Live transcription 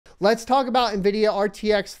Let's talk about Nvidia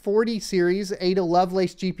RTX 40 series Ada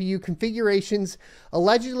Lovelace GPU configurations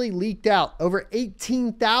allegedly leaked out. Over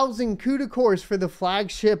 18,000 CUDA cores for the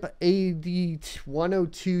flagship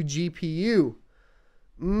Ad102 GPU.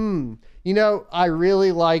 You know, I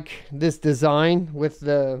really like this design with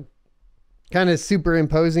the kind of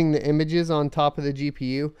superimposing the images on top of the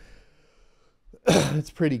GPU.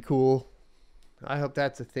 It's pretty cool. I hope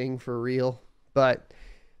that's a thing for real, but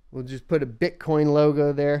we'll just put a Bitcoin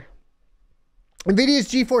logo there. Nvidia's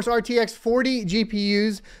GeForce RTX 40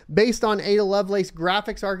 GPUs based on Ada Lovelace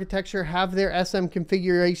graphics architecture have their SM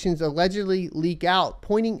configurations allegedly leak out,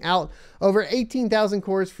 pointing out over 18,000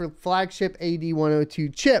 cores for flagship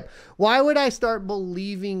Ad102 chip. Why would I start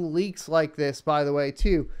believing leaks like this, by the way,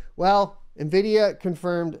 too? Well, Nvidia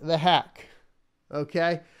confirmed the hack.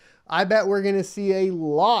 Okay? I bet we're going to see a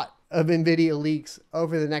lot of Nvidia leaks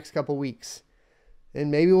over the next couple weeks. And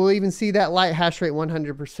maybe we'll even see that light hash rate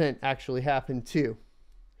 100% actually happen too.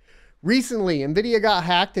 Recently, Nvidia got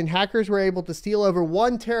hacked and hackers were able to steal over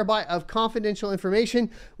 1 terabyte of confidential information,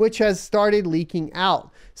 which has started leaking out.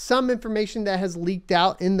 Some information that has leaked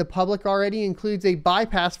out in the public already includes a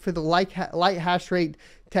bypass for the light hash rate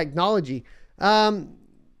technology.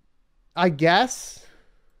 I guess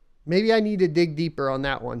maybe I need to dig deeper on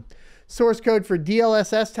that one. Source code for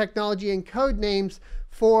DLSS technology and code names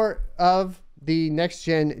of the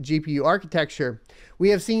next-gen GPU architecture. We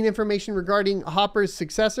have seen information regarding Hopper's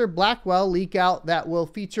successor, Blackwell, leak out that will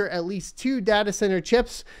feature at least 2 data center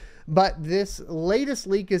chips, but this latest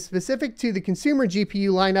leak is specific to the consumer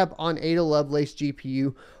GPU lineup on Ada Lovelace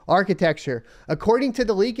GPU architecture. According to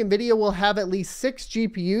the leak, Nvidia will have at least 6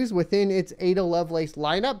 GPUs within its Ada Lovelace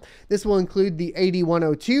lineup. This will include the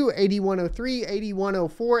Ad102, Ad103,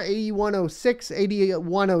 Ad104, Ad106,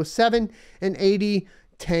 Ad107, and Ad10B.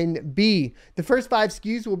 The first 5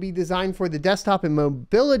 SKUs will be designed for the desktop and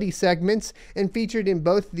mobility segments and featured in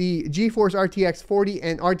both the GeForce RTX 40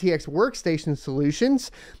 and RTX workstation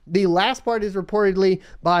solutions. The last part is reportedly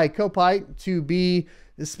by Copite to be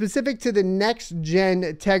specific to the next gen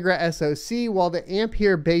Tegra SoC, while the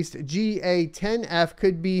Ampere-based GA10F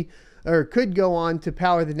could go on to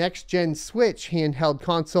power the next gen Switch handheld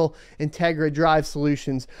console and Tegra drive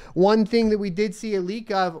solutions. One thing that we did see a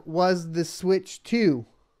leak of was the Switch 2.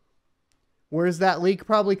 Where's that leak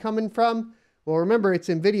probably coming from? Well, remember, it's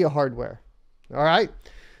Nvidia hardware. All right.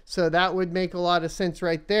 So that would make a lot of sense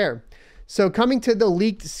right there. So coming to the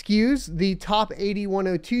leaked SKUs, the top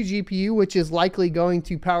Ad102 GPU, which is likely going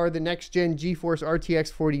to power the next-gen GeForce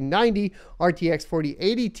RTX 4090, RTX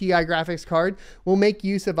 4080 Ti graphics card, will make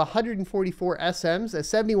use of 144 SMs, a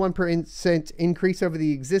 71% increase over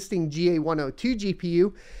the existing GA102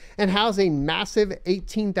 GPU, and house a massive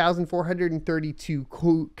 18,432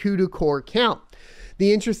 CUDA core count.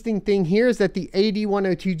 The interesting thing here is that the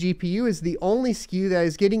Ad102 GPU is the only SKU that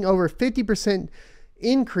is getting over 50%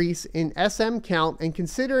 increase in SM count, and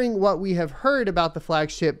considering what we have heard about the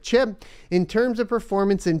flagship chip in terms of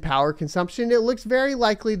performance and power consumption, it looks very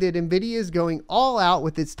likely that Nvidia is going all out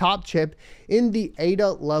with its top chip in the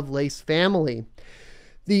Ada Lovelace family.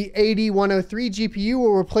 The Ad103 GPU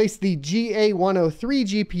will replace the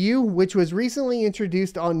GA103 GPU, which was recently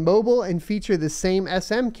introduced on mobile and feature the same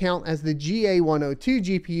SM count as the GA102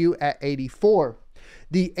 GPU at 84.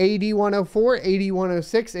 The Ad104,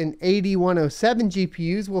 Ad106, and Ad107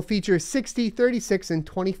 GPUs will feature 60, 36, and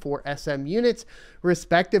 24 SM units,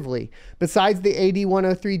 respectively. Besides the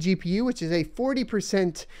Ad103 GPU, which is a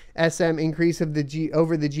 40% SM increase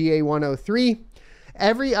over the GA103,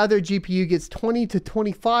 every other GPU gets 25 to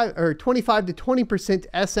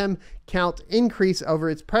 20% SM count increase over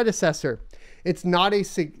its predecessor. It's not as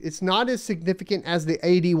significant as the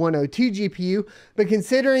Ad102 GPU, but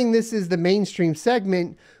considering this is the mainstream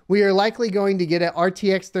segment, we are likely going to get an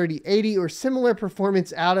RTX 3080 or similar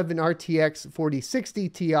performance out of an RTX 4060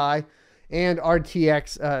 Ti and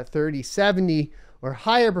RTX 3070 or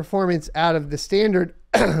higher performance out of the standard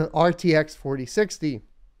RTX 4060.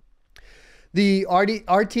 The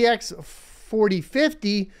RTX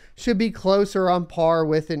 4050 should be closer on par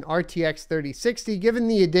with an RTX 3060 given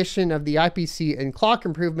the addition of the IPC and clock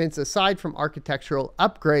improvements aside from architectural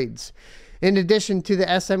upgrades. In addition to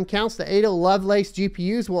the SM counts, the Ada Lovelace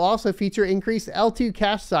GPUs will also feature increased L2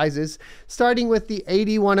 cache sizes, starting with the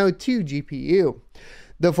Ad102 GPU.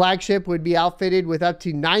 The flagship would be outfitted with up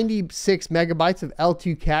to 96 megabytes of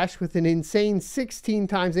L2 cache with an insane 16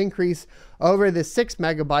 times increase over the 6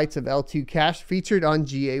 megabytes of L2 cache featured on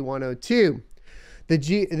GA102. The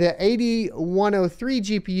Ad103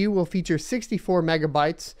 GPU will feature 64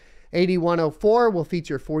 megabytes AD104 will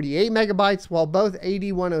feature 48 megabytes, while both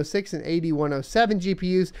AD106 and AD107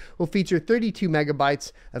 GPUs will feature 32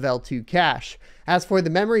 megabytes of L2 cache. As for the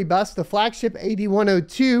memory bus, the flagship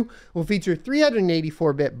AD102 will feature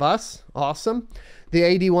 384-bit bus. Awesome. The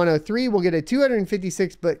AD103 will get a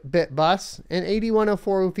 256-bit bus, and AD104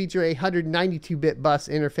 will feature a 192-bit bus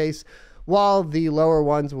interface, while the lower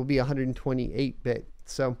ones will be 128-bit.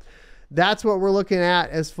 So that's what we're looking at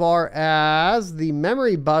as far as the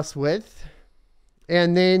memory bus width.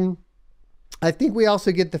 And then I think we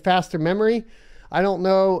also get the faster memory. I don't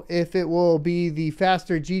know if it will be the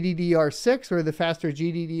faster GDDR6 or the faster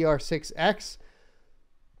GDDR6X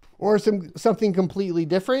or something completely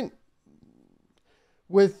different.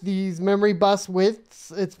 With these memory bus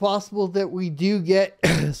widths, it's possible that we do get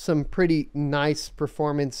some pretty nice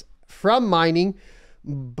performance from mining,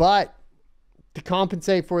 but to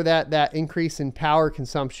compensate for that increase in power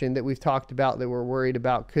consumption that we've talked about, that we're worried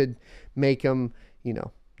about, could make them, you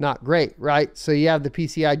know, not great, right? So you have the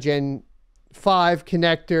PCI Gen 5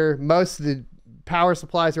 connector. Most of the power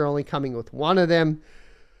supplies are only coming with one of them.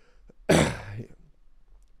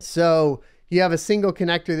 So you have a single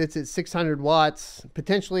connector that's at 600 watts.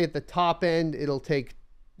 Potentially at the top end, it'll take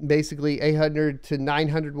basically 800 to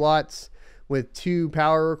 900 watts with two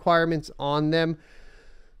power requirements on them.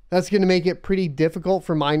 That's going to make it pretty difficult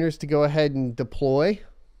for miners to go ahead and deploy,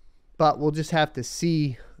 but we'll just have to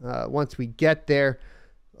see once we get there.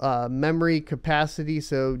 Memory capacity,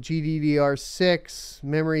 so GDDR6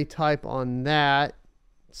 memory type on that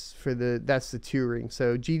that's the 2-ring.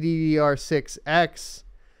 So GDDR6X,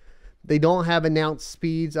 they don't have announced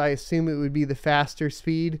speeds. I assume it would be the faster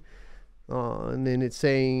speed. And then it's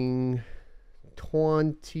saying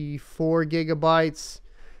 24 gigabytes.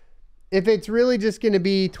 If it's really just going to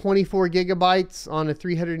be 24 gigabytes on a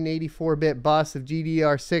 384-bit bus of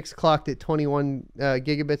GDDR6 clocked at 21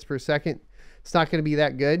 gigabits per second, it's not going to be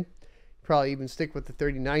that good. Probably even stick with the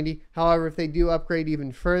 3090. However, if they do upgrade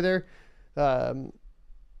even further on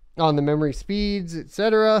the memory speeds,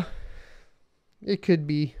 etc., it could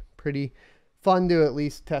be pretty fun to at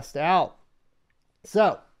least test out.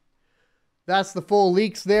 So that's the full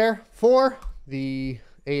leaks there for the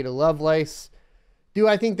Ada Lovelace. Do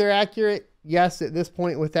I think they're accurate? Yes, at this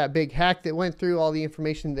point with that big hack that went through, all the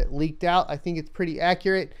information that leaked out, I think it's pretty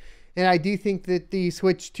accurate. And I do think that the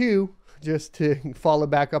Switch 2, just to follow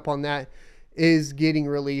back up on that, is getting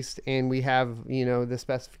released, and we have, you know, the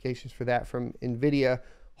specifications for that from Nvidia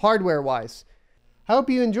hardware-wise. I hope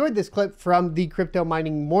you enjoyed this clip from the Crypto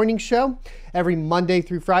Mining Morning Show every Monday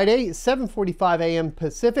through Friday, 7:45 a.m.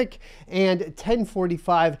 Pacific and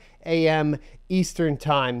 10:45 a.m. Eastern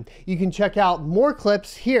Time. You can check out more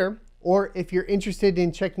clips here, or if you're interested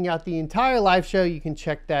in checking out the entire live show, you can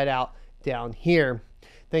check that out down here.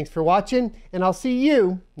 Thanks for watching, and I'll see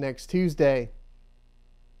you next Tuesday.